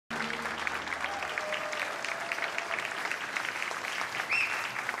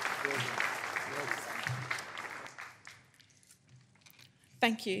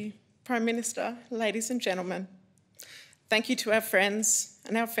Thank you, Prime Minister, ladies and gentlemen. Thank you to our friends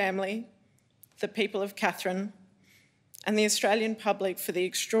and our family, the people of Katherine, and the Australian public for the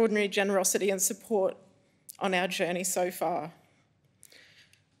extraordinary generosity and support on our journey so far.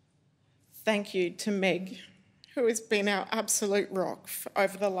 Thank you to Meg, who has been our absolute rock for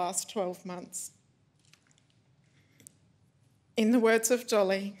over the last 12 months. In the words of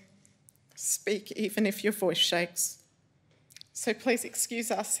Dolly, speak even if your voice shakes. So please excuse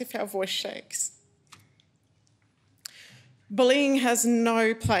us if our voice shakes. Bullying has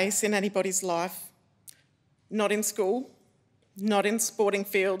no place in anybody's life, not in school, not in sporting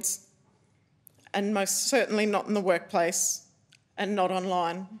fields, and most certainly not in the workplace, and not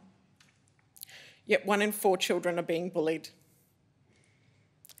online. Yet 1 in 4 children are being bullied.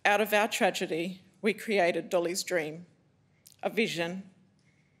 Out of our tragedy, we created Dolly's dream, a vision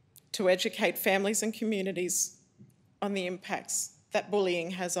to educate families and communities on the impacts that bullying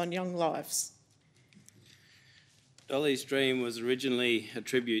has on young lives. Dolly's dream was originally a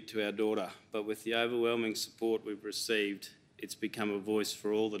tribute to our daughter, but with the overwhelming support we've received, it's become a voice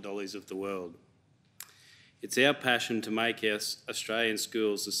for all the Dollys of the world. It's our passion to make our Australian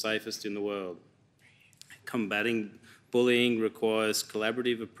schools the safest in the world. Combating bullying requires a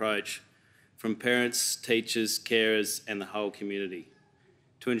collaborative approach from parents, teachers, carers and the whole community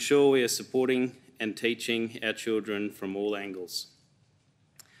to ensure we are supporting and teaching our children from all angles.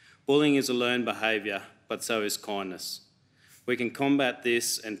 Bullying is a learned behaviour, but so is kindness. We can combat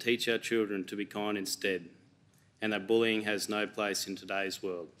this and teach our children to be kind instead, and that bullying has no place in today's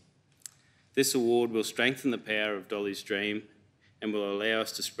world. This award will strengthen the power of Dolly's dream and will allow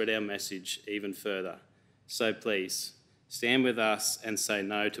us to spread our message even further. So please, stand with us and say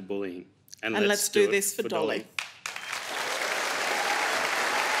no to bullying. And let's do this for Dolly.